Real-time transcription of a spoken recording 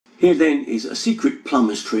Here then is a secret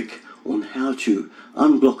plumber's trick on how to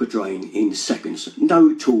unblock a drain in seconds.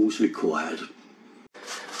 No tools required.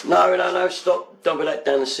 No, stop, dump that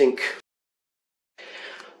down the sink.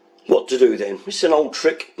 What to do then? This is an old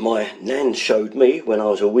trick my nan showed me when I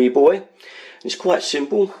was a wee boy. It's quite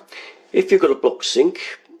simple. If you've got a block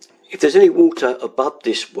sink, if there's any water above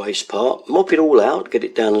this waste part, mop it all out, get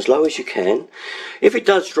it down as low as you can. If it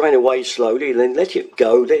does drain away slowly, then let it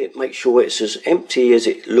go, let it make sure it's as empty as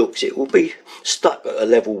it looks. It will be stuck at a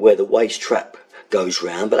level where the waste trap goes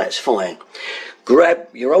round, but that's fine. Grab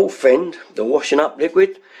your old friend, the washing up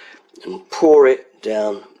liquid, and pour it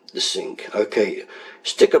down the sink. Okay,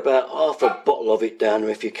 stick about half a bottle of it down there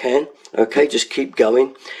if you can. Okay, just keep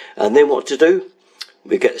going. And then what to do?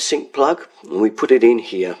 We get the sink plug and we put it in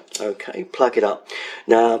here. Okay, plug it up.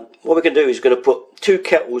 Now what we're going to do is going to put 2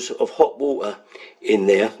 kettles of hot water in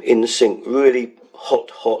there in the sink, really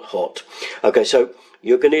hot. Okay, so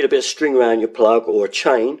you're going to need a bit of string around your plug or a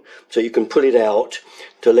chain so you can pull it out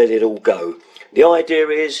to let it all go. The idea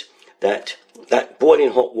is that that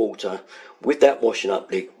boiling hot water with that washing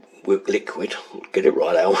up liquid, get it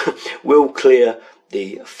right out, will clear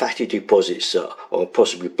the fatty deposits that are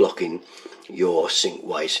possibly blocking your sink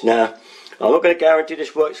waste. Now, I'm not going to guarantee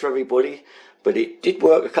this works for everybody, but it did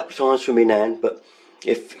work a couple of times for me nan. But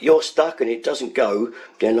if you're stuck and it doesn't go,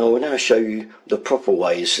 then I will now show you the proper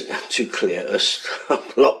ways to clear a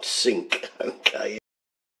blocked sink. Okay.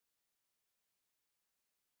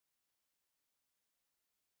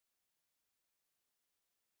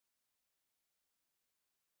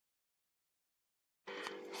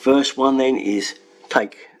 First one then is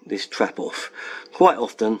take this trap off. Quite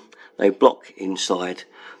often they block inside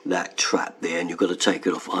that trap there and you've got to take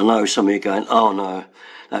it off. I know some of you are going, oh no,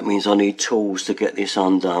 that means I need tools to get this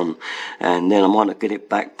undone and then I might not get it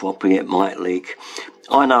back properly, it might leak.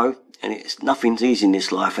 I know, and it's nothing's easy in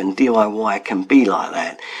this life, and DIY can be like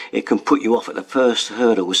that. It can put you off at the first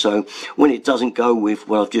hurdle. So when it doesn't go with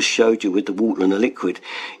what I've just showed you with the water and the liquid,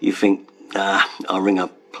 you think, I'll ring a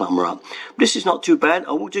plumber up. This is not too bad.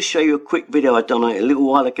 I will just show you a quick video I've done on it a little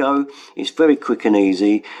while ago. It's very quick and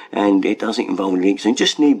easy and it doesn't involve leaks, and you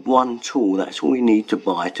just need one tool. That's all you need to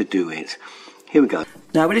buy to do it. Here we go.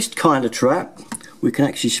 Now with this kind of trap we can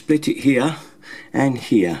actually split it here and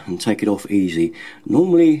here and take it off easy.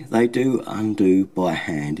 Normally they do undo by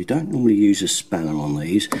hand. You don't normally use a spanner on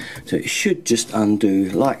these, so it should just undo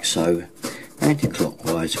like so,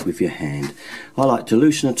 anti-clockwise with your hand. I like to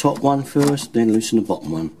loosen the top one first, then loosen the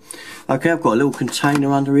bottom one. Okay, I've got a little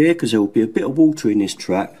container under here because there will be a bit of water in this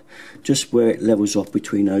trap just where it levels off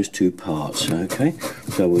between those 2 parts. Okay,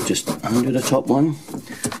 so we'll just undo the top one,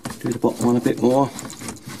 do the bottom one a bit more,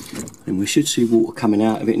 and we should see water coming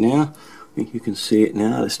out of it now. I think you can see it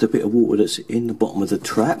now. That's the bit of water that's in the bottom of the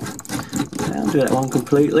trap. Okay, undo that one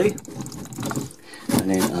completely and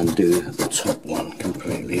then undo the top one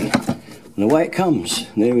completely. And away it comes.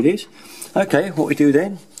 There it is. Okay, what we do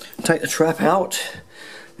then, take the trap out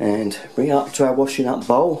and bring it up to our washing up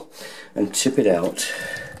bowl and tip it out.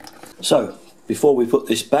 So before we put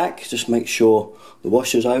this back, just make sure the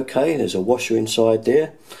washer's okay. There's a washer inside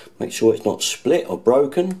there. Make sure it's not split or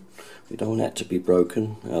broken. We don't want that to be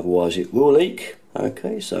broken, otherwise it will leak.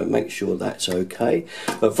 Okay, so make sure that's okay.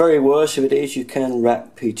 But very worse, if it is, you can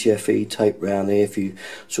wrap PTFE tape round there. If you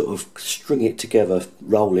sort of string it together,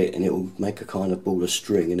 roll it, and it will make a kind of ball of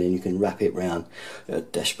string, and then you can wrap it round a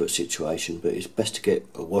desperate situation. But it's best to get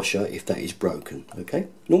a washer if that is broken. Okay,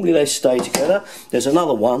 normally they stay together. There's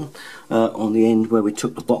another one on the end where we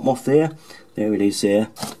took the bottom off there. There it is there.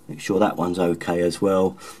 Make sure that one's okay as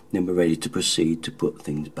well. Then we're ready to proceed to put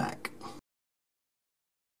things back.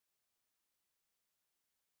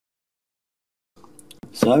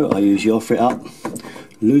 So I usually offer it up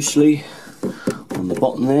loosely on the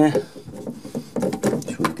bottom there.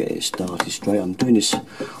 Just want to get it started straight. I'm doing this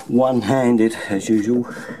one-handed as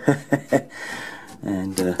usual.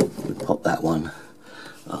 And we'll pop that one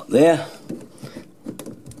up there.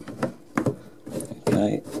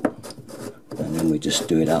 Okay. And then we just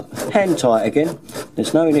do it up hand tight again.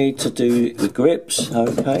 There's no need to do the grips.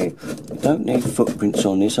 Okay, we don't need footprints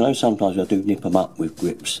on this. I know sometimes I do nip them up with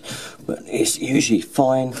grips, but it's usually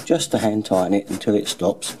fine just to hand tighten it until it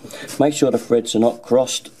stops. Make sure the threads are not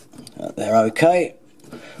crossed. They're okay,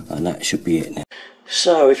 and that should be it now.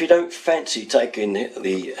 So if you don't fancy taking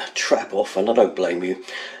the trap off, and I don't blame you,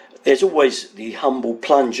 there's always the humble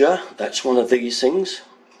plunger. That's one of these things.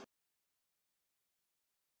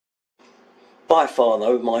 By far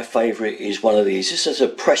though, my favourite is one of these. This is a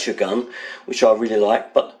pressure gun, which I really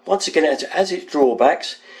like, but once again, it has its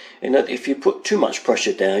drawbacks. in that if you put too much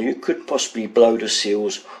pressure down, you could possibly blow the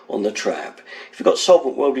seals on the trap. If you've got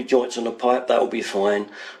solvent welded joints on the pipe, that will be fine,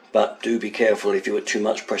 but do be careful. If you put too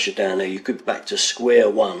much pressure down there, you could be back to square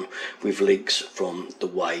one with leaks from the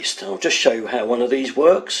waste. I'll just show you how one of these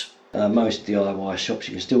works. Most DIY shops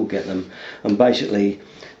you can still get them, and basically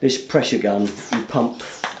this pressure gun, you pump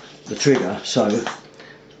the trigger so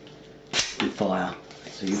you fire.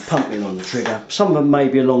 So you pump it on the trigger. Some of them may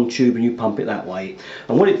be a long tube and you pump it that way,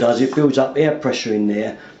 and what it does, it builds up air pressure in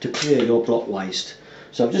there to clear your block waste.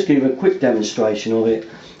 So I'll just give you a quick demonstration of it.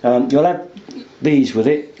 You'll have these with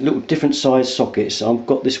it, little different size sockets. I've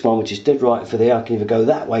got this one which is dead right for there. I can either go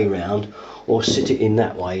that way round or sit it in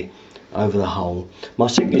that way over the hole. My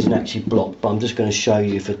sink isn't actually blocked, but I'm just going to show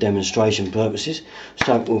you for demonstration purposes.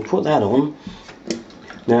 So we'll put that on.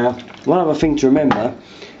 Now, one other thing to remember,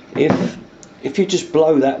 if you just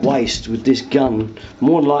blow that waste with this gun,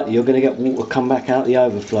 more than likely you're going to get water come back out the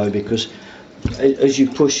overflow, because as you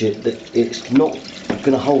push it, it's not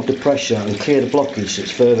going to hold the pressure and clear the blockage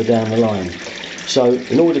that's further down the line. So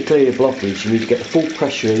in order to clear the blockage, you need to get the full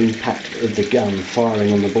pressure impact of the gun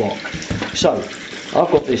firing on the block. So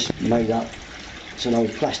I've got this made up. It's an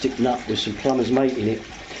old plastic nut with some plumber's mate in it.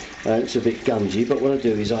 It's a bit gungy, but what I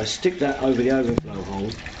do is I stick that over the overflow hole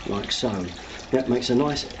like so. That makes a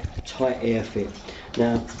nice tight air fit.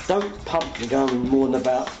 Now, don't pump the gun more than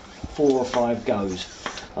about 4 or 5 goes.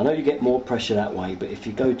 I know you get more pressure that way, but if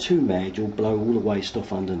you go too mad, you'll blow all the waste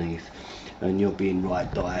off underneath and you'll be in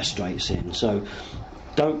right dire straits then. So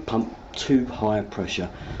don't pump too high pressure.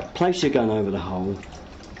 Place your gun over the hole.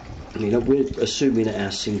 You know, we're assuming that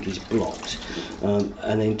our sink is blocked,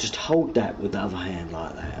 and then just hold that with the other hand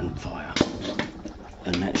like that and fire,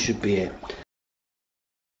 and that should be it.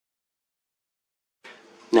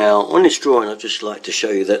 Now on this drawing, I'd just like to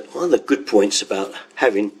show you that one of the good points about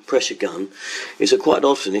having pressure gun is that quite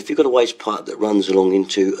often if you've got a waste pipe that runs along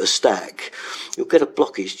into a stack, you'll get a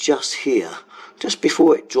blockage just here, just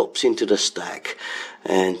before it drops into the stack,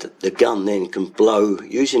 and the gun then can blow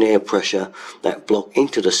using air pressure that block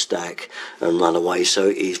into the stack and run away. So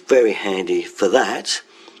it is very handy for that.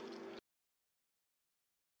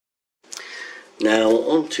 Now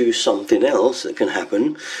on to something else that can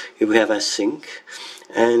happen. Here we have our sink,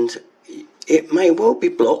 and it may well be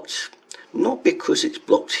blocked, not because it's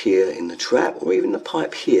blocked here in the trap or even the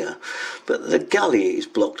pipe here, but the gully is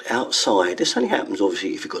blocked outside. This only happens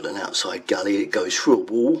obviously if you've got an outside gully. It goes through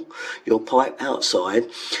a wall, your pipe outside,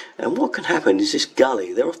 and what can happen is this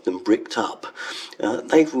gully, they're often bricked up,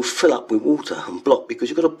 they will fill up with water and block because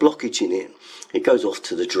you've got a blockage in it. It goes off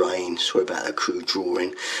to the drain. Sorry about that crude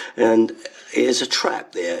drawing. And there's a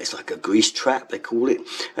trap there. It's like a grease trap, they call it.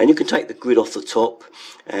 And you can take the grid off the top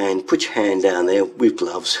and put your hand down there with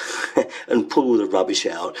gloves and pull all the rubbish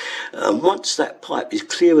out. Once that pipe is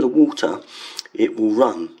clear of the water, it will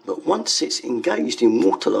run. But once it's engaged in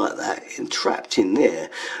water like that and trapped in there,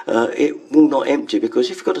 it will not empty, because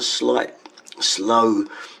if you've got a slight slow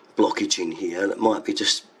blockage in here that might be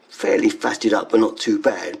just fairly fatted up but not too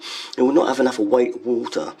bad, it will not have enough weight of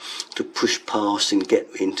water to push past and get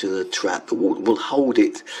into the trap. The water will hold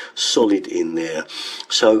it solid in there.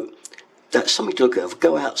 So that's something to look at.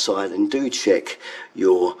 Go outside and do check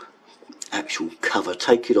your actual cover,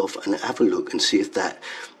 take it off and have a look and see if that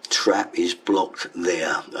trap is blocked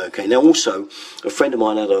there. Okay, now also a friend of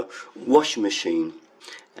mine had a washing machine,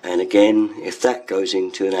 and again, if that goes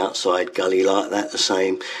into an outside gully like that, the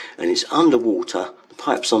same, and it's underwater, the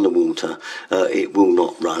pipe's underwater, it will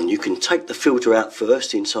not run. You can take the filter out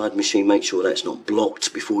first inside the machine, make sure that's not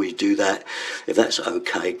blocked before you do that. If that's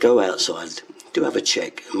okay, go outside, do have a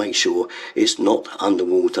check and make sure it's not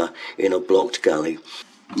underwater in a blocked gully.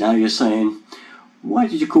 Now you're saying, why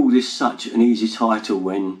did you call this such an easy title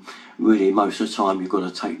when really most of the time you've got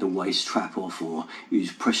to take the waste trap off or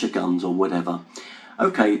use pressure guns or whatever?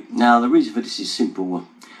 Okay, now the reason for this is simple.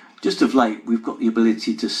 Just of late we've got the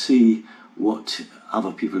ability to see what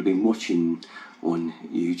other people have been watching on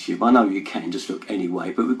YouTube. I know you can just look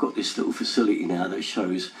anyway, but we've got this little facility now that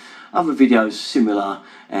shows other videos similar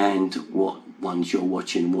and what ones you're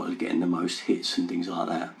watching and what are getting the most hits and things like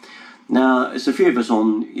that. Now, there's a few of us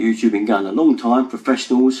on YouTube been going a long time,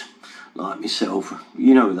 professionals like myself,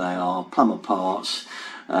 you know who they are, Plumber Parts,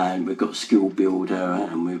 and we've got Skill Builder,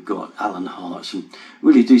 and we've got Alan Hart's, and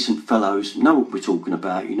really decent fellows, know what we're talking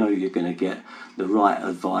about. You know you're going to get the right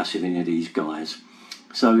advice of any of these guys.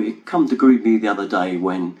 So it come to grieve me the other day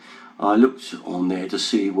when I looked on there to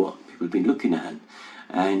see what people have been looking at,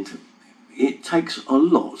 and it takes a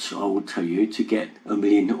lot, I will tell you, to get 1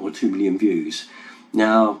 million or 2 million views.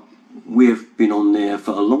 Now, we've been on there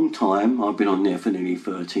for a long time. I've been on there for nearly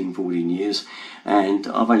 13, 14 years, and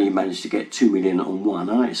I've only managed to get 2 million on one.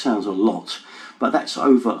 I know it sounds a lot, but that's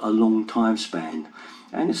over a long time span.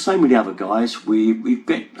 And the same with the other guys. We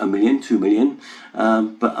get 1 million, 2 million,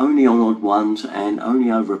 but only on odd ones, and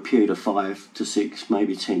only over a period of 5 to 6,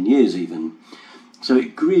 maybe 10 years even. So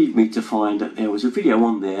it grieved me to find that there was a video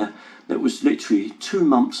on there that was literally 2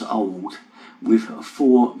 months old with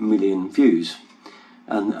 4 million views.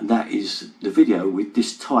 And that is the video with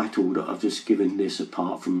this title that I've just given this,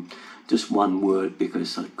 apart from just one word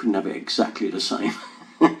because I couldn't have it exactly the same.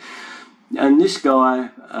 And this guy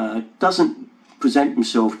doesn't present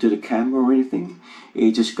himself to the camera or anything.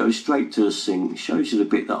 He just goes straight to the sink, shows you the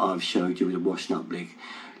bit that I've showed you with the washing up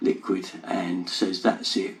liquid, and says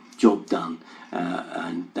that's it, job done,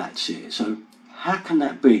 and that's it. So how can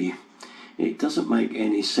that be? It doesn't make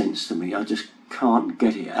any sense to me. I just can't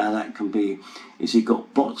get it, how that can be. Is he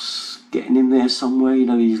got bots getting in there somewhere, you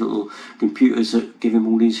know, these little computers that give him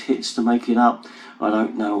all these hits to make it up? I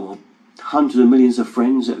don't know. Or hundreds of millions of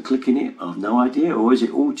friends that are clicking it? I've no idea. Or is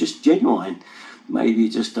it all just genuine? Maybe he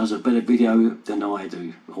just does a better video than I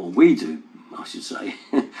do, or we do, I should say.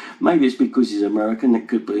 Maybe it's because he's American. It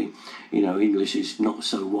could be, you know, English is not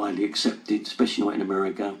so widely accepted, especially not in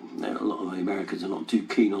America. A lot of the Americans are not too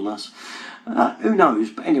keen on us. Who knows?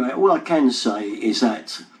 But anyway, all I can say is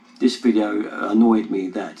that this video annoyed me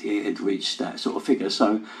that it had reached that sort of figure.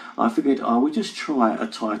 So I figured I would just try a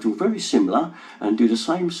title very similar and do the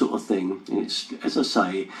same sort of thing. And it's, as I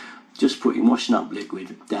say, just putting washing up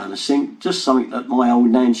liquid down a sink, just something that my old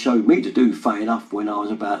nan showed me to do, funny enough, when I was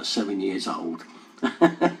about 7 years old.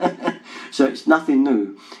 So it's nothing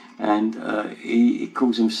new, and he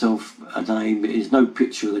calls himself a name. There's no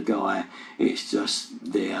picture of the guy, it's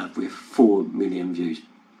just there with 4 million views.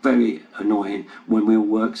 Very annoying when we all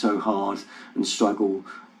work so hard and struggle,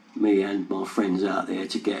 me and my friends out there,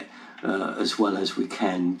 to get as well as we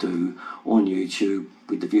can do on YouTube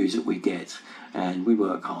with the views that we get, and we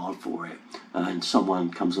work hard for it, and someone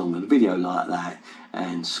comes along with a video like that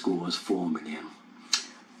and scores 4 million.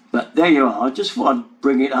 But there you are. I just thought I'd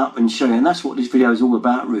bring it up and show you, and that's what this video is all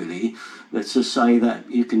about really. That's to say that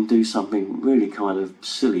you can do something really kind of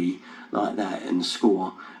silly like that and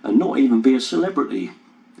score, and not even be a celebrity.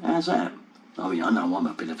 How's that? I mean, I know I'm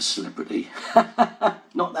a bit of a celebrity.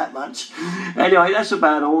 Not that much. Anyway, that's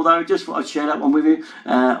about all though. Just thought I'd share that one with you.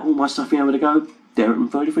 All my stuff, you know where to go.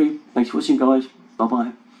 Derek33. Thanks for watching, guys. Bye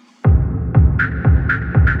bye.